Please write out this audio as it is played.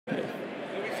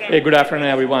Hey, good afternoon,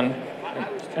 everyone.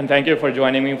 And thank you for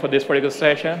joining me for this particular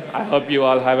session. I hope you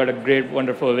all have had a great,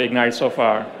 wonderful Ignite so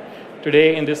far.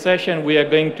 Today, in this session, we are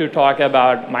going to talk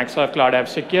about Microsoft Cloud App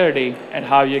Security and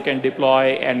how you can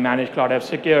deploy and manage Cloud App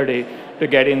Security to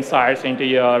get insights into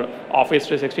your Office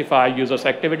 365 users'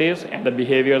 activities and the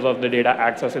behaviors of the data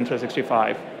access in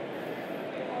 365.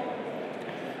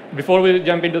 Before we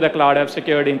jump into the Cloud App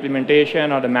Security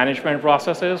implementation or the management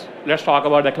processes, let's talk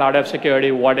about the Cloud App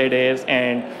Security, what it is,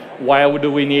 and why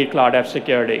do we need Cloud App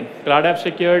Security. Cloud App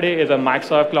Security is a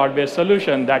Microsoft Cloud-based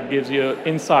solution that gives you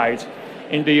insights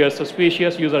into your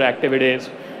suspicious user activities.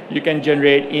 You can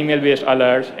generate email-based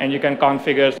alerts, and you can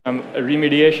configure some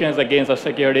remediations against the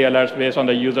security alerts based on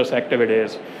the user's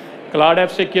activities. Cloud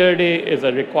App Security is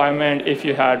a requirement if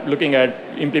you are looking at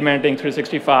implementing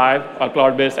 365 or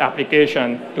cloud-based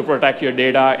application to protect your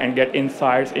data and get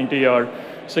insights into your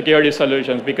security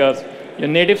solutions, because your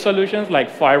native solutions like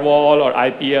firewall or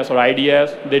IPS or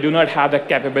IDS, they do not have the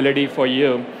capability for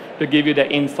you to give you the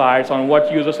insights on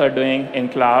what users are doing in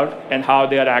cloud and how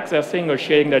they are accessing or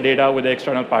sharing the data with the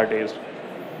external parties.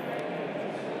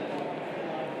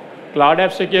 Cloud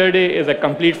App Security is a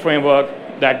complete framework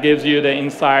that gives you the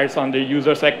insights on the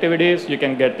user's activities. You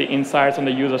can get the insights on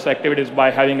the user's activities by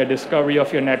having a discovery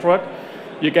of your network.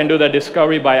 You can do the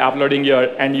discovery by uploading your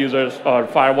end users or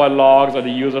firewall logs or the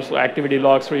user's activity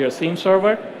logs through your SIEM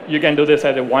server. You can do this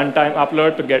as a one-time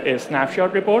upload to get a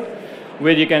snapshot report,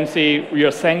 where you can see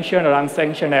your sanctioned or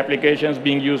unsanctioned applications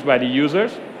being used by the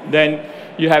users. Then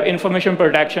you have information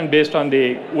protection based on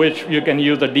which you can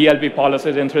use the DLP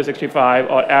policies in 365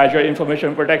 or Azure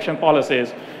Information Protection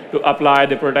Policies to apply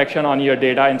the protection on your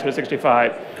data in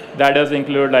 365. That does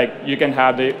include, like, you can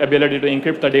have the ability to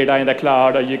encrypt the data in the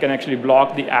cloud, or you can actually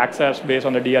block the access based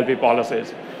on the DLP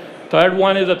policies. Third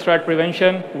one is the threat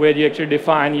prevention, where you actually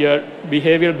define your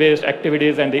behavior-based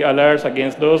activities and the alerts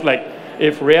against those. Like,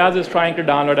 if Reyes is trying to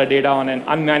download a data on an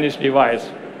unmanaged device,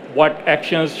 what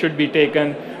actions should be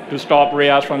taken to stop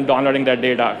Reyes from downloading that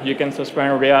data? You can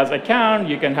suspend Reyes' account.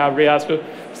 You can have Reyes to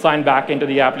sign back into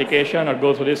the application or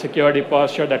go through the security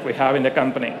posture that we have in the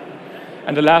company.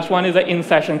 And the last one is the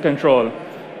in-session control.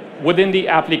 Within the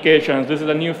applications, this is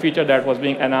a new feature that was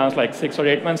being announced like 6 or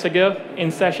 8 months ago,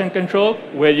 in-session control,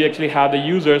 where you actually have the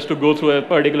users to go through a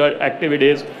particular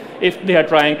activities if they are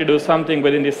trying to do something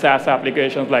within the SaaS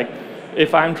applications. Like,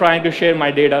 if I'm trying to share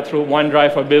my data through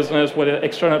OneDrive for Business with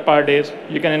external parties,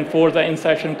 you can enforce the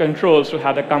in-session controls to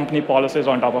have the company policies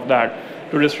on top of that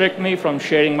to restrict me from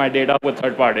sharing my data with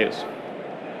third parties.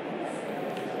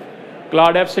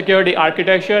 Cloud App Security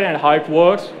architecture and how it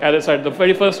works. As I said, the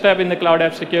very first step in the Cloud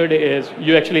App Security is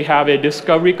you actually have a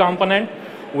discovery component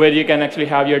where you can actually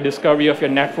have your discovery of your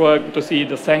network to see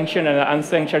the sanctioned and the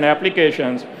unsanctioned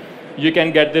applications. You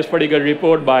can get this particular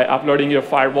report by uploading your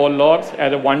firewall logs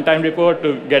as a one-time report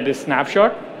to get this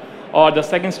snapshot. Or the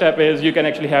second step is you can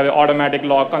actually have automatic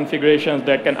log configurations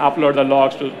that can upload the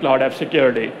logs to Cloud App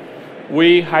Security.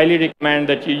 We highly recommend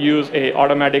that you use a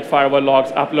automatic firewall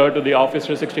logs upload to the Office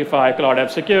 365 Cloud App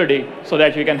Security so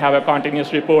that you can have a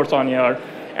continuous reports on your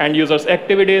end users'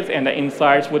 activities and the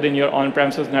insights within your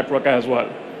on-premises network as well.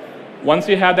 Once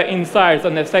you have the insights,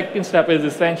 then the second step is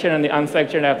the sanctioned and the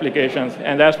unsanctioned applications.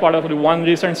 And that's part of the one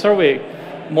recent survey.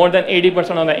 More than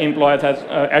 80% of the employees has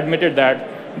admitted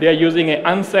that they are using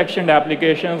unsanctioned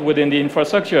applications within the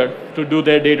infrastructure to do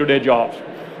their day-to-day jobs,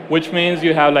 which means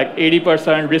you have like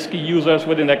 80% risky users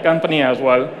within the company as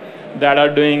well that are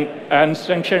doing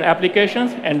unsanctioned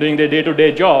applications and doing their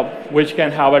day-to-day job, which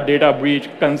can have a data breach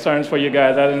concerns for you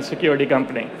guys as a security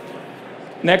company.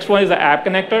 Next one is the App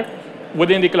Connector.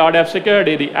 Within the Cloud App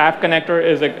Security, the App Connector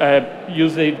is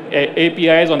using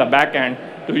APIs on the back end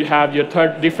to have your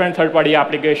different third-party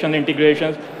application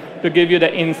integrations to give you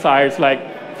the insights, like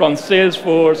from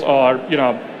Salesforce, or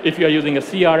if you're using a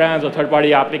CRMs or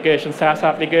third-party applications, SaaS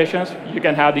applications, you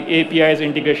can have the APIs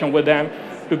integration with them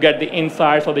to get the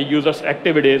insights of the user's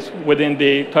activities within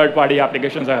the third-party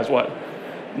applications as well.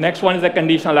 Next one is the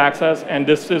conditional access, and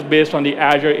this is based on the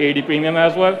Azure AD Premium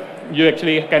as well. You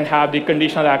actually can have the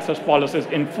conditional access policies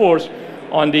enforced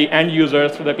on the end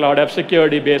users through the Cloud App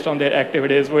Security based on their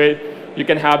activities, where you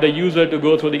can have the user to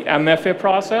go through the MFA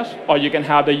process, or you can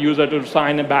have the user to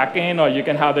sign back in, or you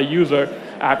can have the user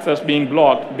access being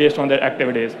blocked based on their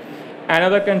activities.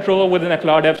 Another control within a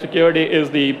Cloud App Security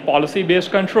is the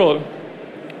policy-based control,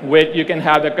 where you can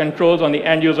have the controls on the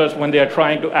end users when they are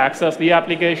trying to access the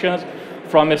applications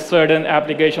from a certain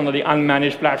application or the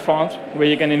unmanaged platforms, where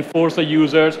you can enforce the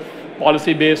users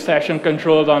policy-based session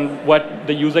controls on what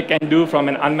the user can do from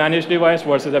an unmanaged device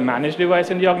versus a managed device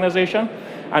in the organization.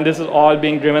 And this is all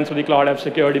being driven through the Cloud App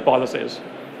Security policies.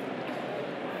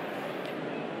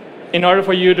 in order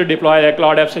for you to deploy a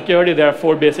Cloud App Security, there are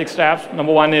 4 basic steps.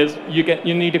 Number one is you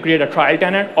need to create a trial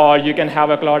tenant, or you can have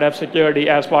a Cloud App Security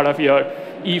as part of your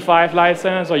E5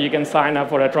 license, or you can sign up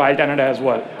for a trial tenant as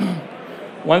well.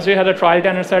 Once you have the trial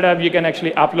tenant set up, you can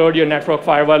actually upload your network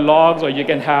firewall logs, or you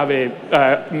can have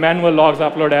a manual logs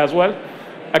upload as well.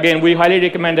 Again, we highly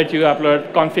recommend that you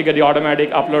configure the automatic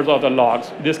uploads of the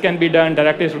logs. This can be done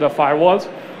directly through the firewalls,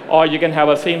 or you can have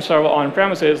a same server on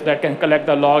premises that can collect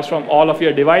the logs from all of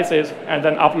your devices and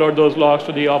then upload those logs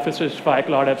to the Office 365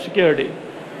 Cloud App Security.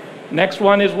 Next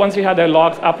one is once you have the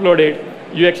logs uploaded,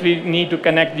 you actually need to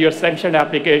connect your sanctioned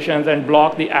applications and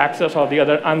block the access of the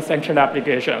other unsanctioned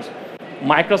applications.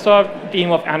 Microsoft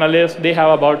team of analysts, they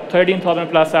have about 13,000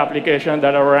 plus applications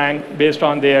that are ranked based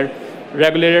on their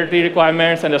regulatory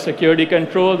requirements and the security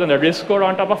controls and the risk score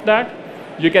on top of that.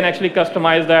 You can actually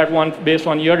customize that one based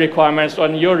on your requirements,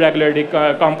 on your regulatory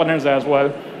components as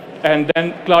well. And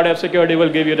then Cloud App Security will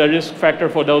give you the risk factor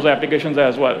for those applications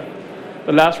as well.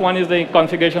 The last one is the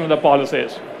configuration of the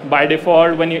policies. By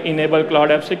default, when you enable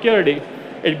Cloud App Security,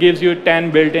 it gives you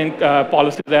 10 built-in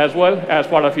policies as well as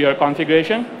part of your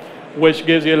configuration, which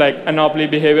gives you like anomaly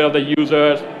behavior of the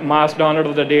users, mass download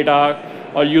of the data,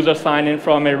 or user sign-in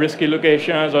from a risky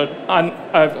locations, or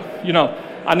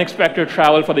unexpected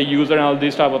travel for the user, and all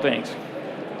these type of things.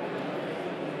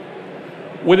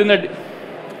 Within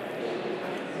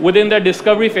the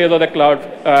discovery phase of the Cloud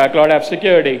App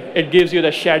Security, it gives you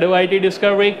the shadow IT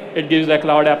discovery, it gives the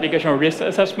cloud application risk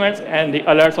assessments, and the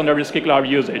alerts on the risky cloud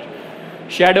usage.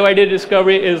 Shadow IT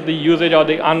discovery is the usage of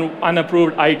the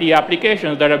unapproved IT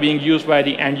applications that are being used by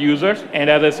the end users. And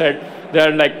as I said, there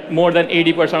are like more than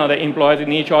 80% of the employees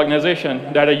in each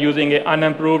organization that are using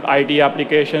unapproved IT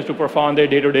applications to perform their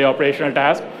day-to-day operational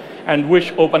tasks, and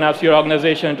which open up your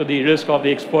organization to the risk of the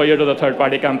exposure to the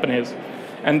third-party companies.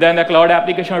 And then the cloud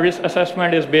application risk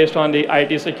assessment is based on the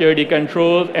IT security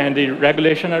controls and the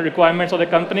regulation requirements of the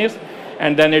companies.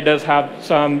 And then it does have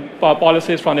some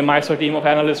policies from the Microsoft team of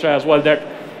analysts as well that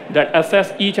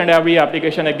assess each and every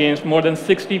application against more than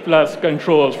 60 plus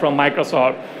controls from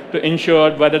Microsoft to ensure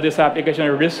whether this application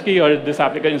is risky or if this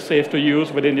application is safe to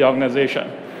use within the organization.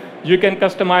 You can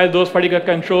customize those particular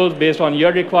controls based on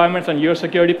your requirements and your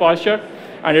security posture,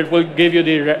 and it will give you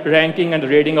the ranking and the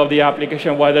rating of the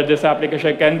application, whether this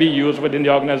application can be used within the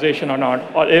organization or not,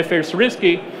 or if it's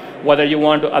risky, whether you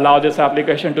want to allow this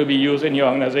application to be used in your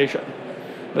organization.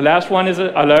 The last one is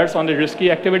alerts on the risky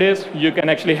activities. You can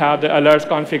actually have the alerts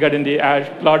configured in the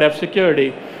Cloud App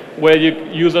Security, where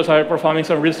users are performing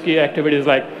some risky activities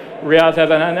like Riaz has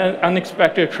an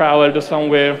unexpected travel to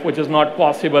somewhere which is not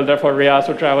possible, therefore Riaz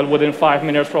to travel within 5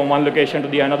 minutes from one location to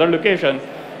the another location.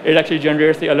 It actually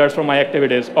generates the alerts from my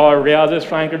activities. Or Riaz is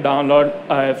trying to download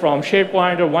from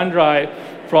SharePoint or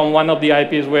OneDrive from one of the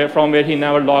IPs from where he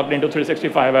never logged into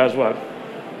 365 as well.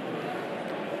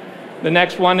 The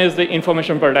next one is the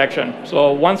information protection.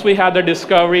 So once we have the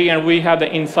discovery and we have the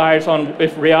insights on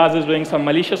if Riaz is doing some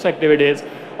malicious activities,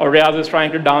 or Riaz is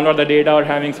trying to download the data or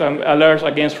having some alerts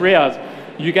against Riaz,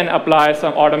 you can apply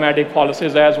some automatic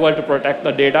policies as well to protect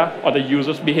the data or the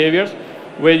user's behaviors,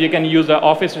 where you can use the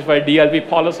Office 365 DLP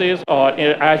policies or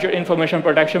Azure information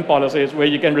protection policies, where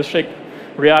you can restrict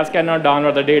Riaz cannot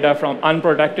download the data from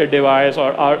unprotected device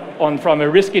or from a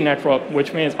risky network,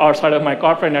 which means outside of my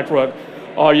corporate network.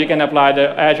 Or you can apply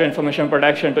the Azure information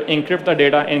protection to encrypt the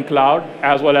data in cloud,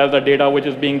 as well as the data which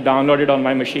is being downloaded on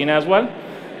my machine as well.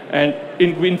 And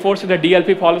enforcing the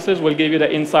DLP policies will give you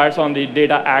the insights on the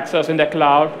data access in the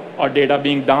cloud, or data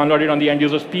being downloaded on the end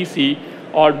user's PC,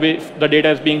 or if the data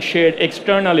is being shared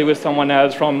externally with someone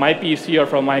else from my PC or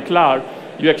from my cloud.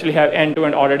 You actually have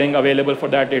end-to-end auditing available for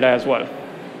that data as well.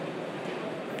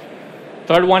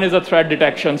 Third one is the threat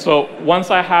detection. So once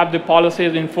I have the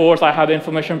policies enforced, I have the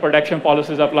information protection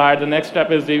policies applied, the next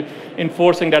step is the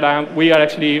enforcing that we are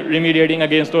actually remediating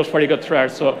against those particular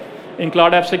threats. So in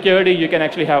Cloud App Security, you can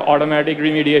actually have automatic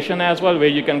remediation as well, where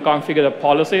you can configure the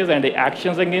policies and the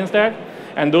actions against that.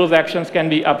 And those actions can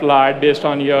be applied based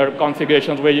on your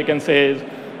configurations, where you can say,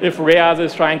 if Riaz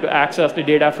is trying to access the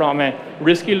data from a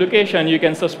risky location, you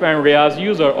can suspend Riaz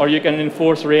user, or you can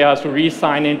enforce Riaz to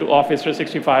re-sign into Office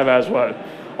 365 as well.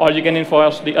 Or you can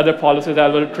enforce the other policies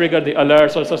that will trigger the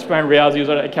alerts or suspend Riaz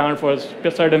user account for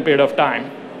a certain period of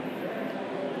time.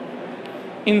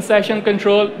 In-session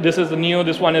control, this is new.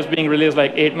 This one is being released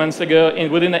like 8 months ago.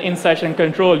 Within the in-session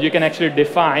control, you can actually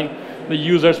define the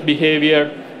user's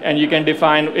behavior, and you can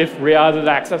define if Riaz is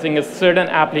accessing a certain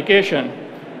application,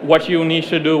 what you need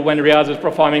to do when Riaz is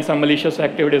performing some malicious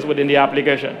activities within the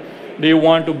application. Do you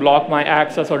want to block my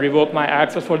access or revoke my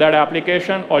access for that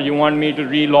application, or you want me to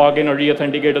re-log in or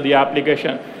re-authenticate to the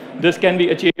application? This can be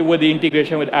achieved with the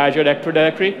integration with Azure Active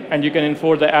Directory, and you can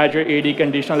enforce the Azure AD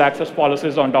conditional access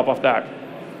policies on top of that.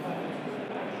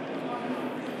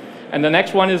 And the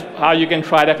next one is how you can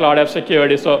try the Cloud App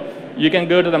Security. So you can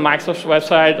go to the Microsoft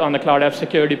website on the Cloud App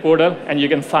Security portal, and you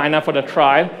can sign up for the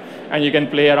trial, and you can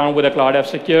play around with the Cloud App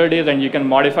Securities, and you can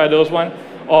modify those ones.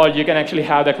 Or you can actually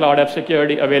have the Cloud App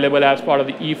Security available as part of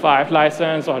the E5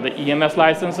 license or the EMS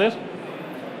licenses.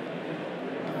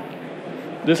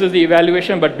 This is the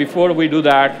evaluation, but before we do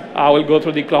that, I will go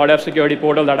through the Cloud App Security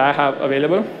portal that I have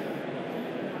available.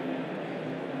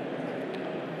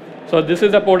 So this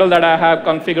is the portal that I have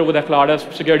configured with the Cloud App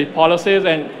Security policies,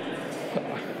 and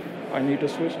I need to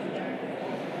switch.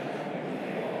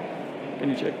 Can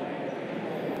you check?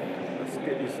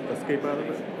 Escape out of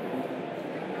it?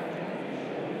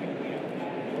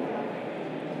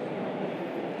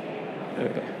 There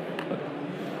we go.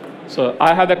 So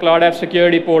I have the Cloud App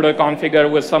Security portal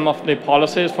configured with some of the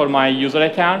policies for my user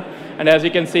account. And as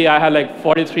you can see, I have like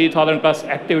 43,000 plus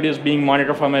activities being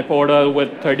monitored from my portal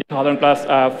with 30,000 plus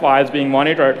files being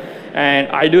monitored. And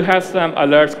I do have some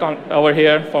alerts over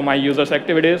here for my users'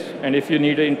 activities. And if you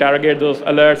need to interrogate those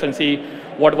alerts and see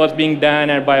what was being done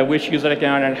and by which user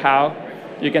account and how,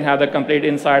 you can have the complete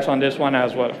insights on this one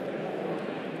as well.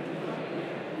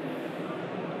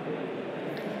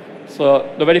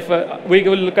 So the very first, we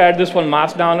will look at this one,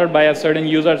 mass download by a certain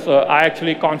user. So I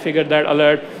actually configured that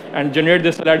alert and generate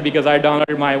this alert because I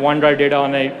downloaded my OneDrive data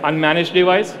on an unmanaged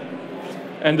device.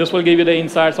 And this will give you the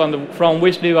insights on from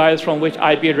which device, from which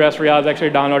IP address Riaz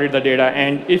actually downloaded the data.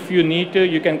 And if you need to,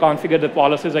 you can configure the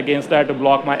policies against that to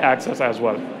block my access as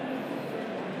well.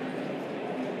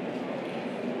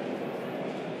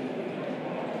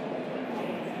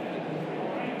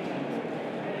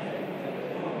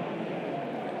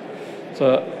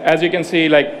 So as you can see,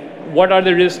 like, what are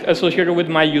the risks associated with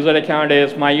my user account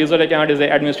is, my user account is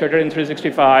the administrator in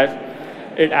 365.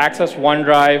 It accesses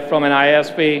OneDrive from an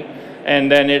ISP,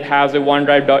 and then it has the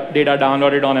OneDrive data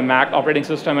downloaded on a Mac operating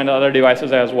system and other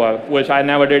devices as well, which I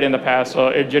never did in the past. So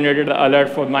it generated the alert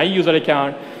for my user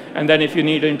account. And then if you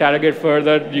need to interrogate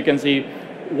further, you can see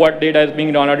what data is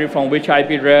being downloaded from which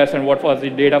IP address and what was the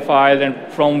data file and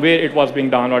from where it was being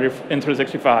downloaded in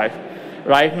 365.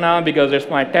 Right now, because it's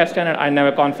my test tenant, I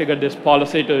never configured this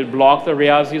policy to block the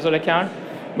Riaz user account,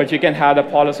 but you can have the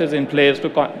policies in place to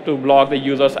block the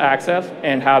user's access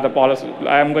and have the policy.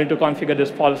 I'm going to configure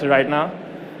this policy right now.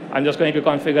 I'm just going to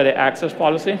configure the access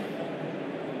policy.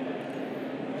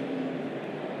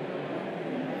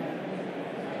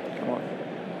 Come on.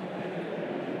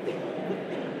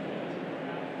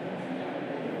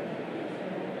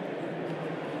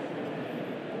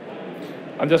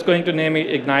 I'm just going to name it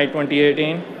Ignite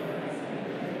 2018.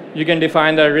 You can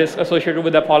define the risk associated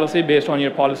with the policy based on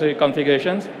your policy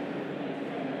configurations.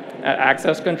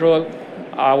 Access control,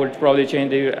 I would probably change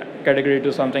the category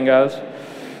to something else.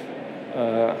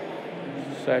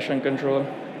 Session control.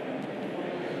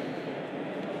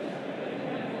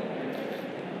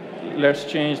 Let's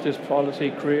change this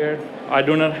policy create. I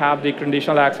do not have the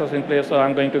conditional access in place, so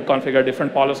I'm going to configure a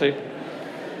different policy.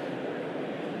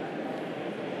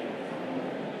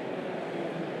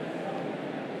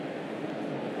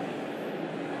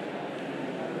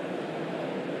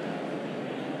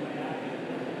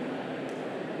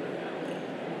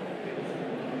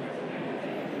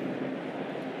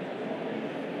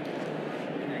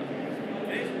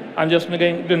 I'm just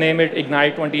going to name it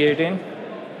Ignite 2018.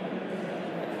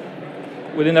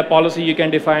 Within the policy, you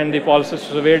can define the policy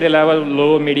severity level,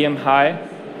 low, medium, high.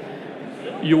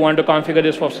 You want to configure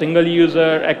this for single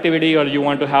user activity, or you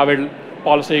want to have it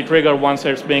policy trigger once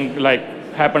it's being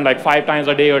happen 5 times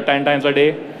a day or 10 times a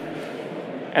day.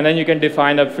 And then you can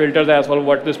define the filters as well,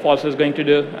 what this policy is going to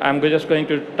do. I'm just going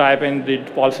to type in the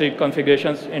policy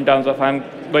configurations in terms of I'm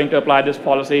going to apply this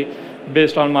policy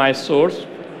based on my source.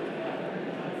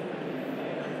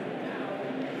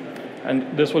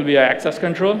 And this will be access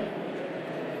control.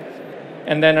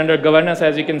 And then under governance,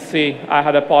 as you can see, I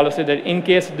have a policy that in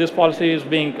case this policy is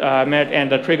being met and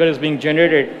the trigger is being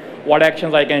generated, what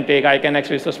actions I can take. I can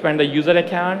actually suspend the user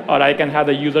account, or I can have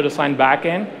the user to sign back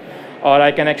in, or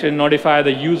I can actually notify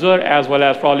the user, as well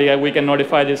as probably we can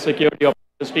notify the security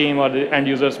operations team or the end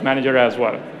user's manager as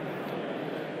well.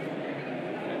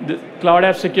 The Cloud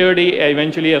App Security,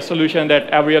 eventually a solution that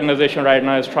every organization right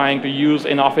now is trying to use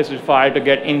in Office 365 to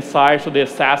get insights to their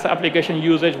SaaS application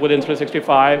usage within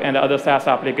 365 and other SaaS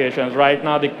applications. Right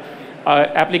now, the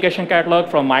application catalog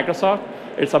from Microsoft,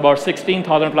 it's about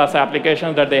 16,000 plus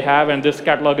applications that they have, and this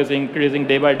catalog is increasing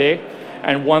day by day.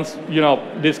 And once,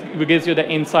 this gives you the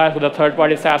insight for the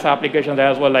third-party SaaS applications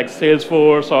as well, like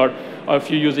Salesforce or or if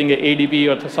you're using an ADP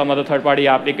or some other third-party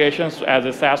applications as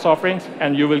a SaaS offerings,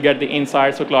 and you will get the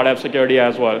insights of Cloud App Security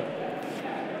as well.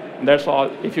 That's all.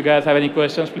 If you guys have any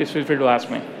questions, please feel free to ask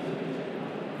me.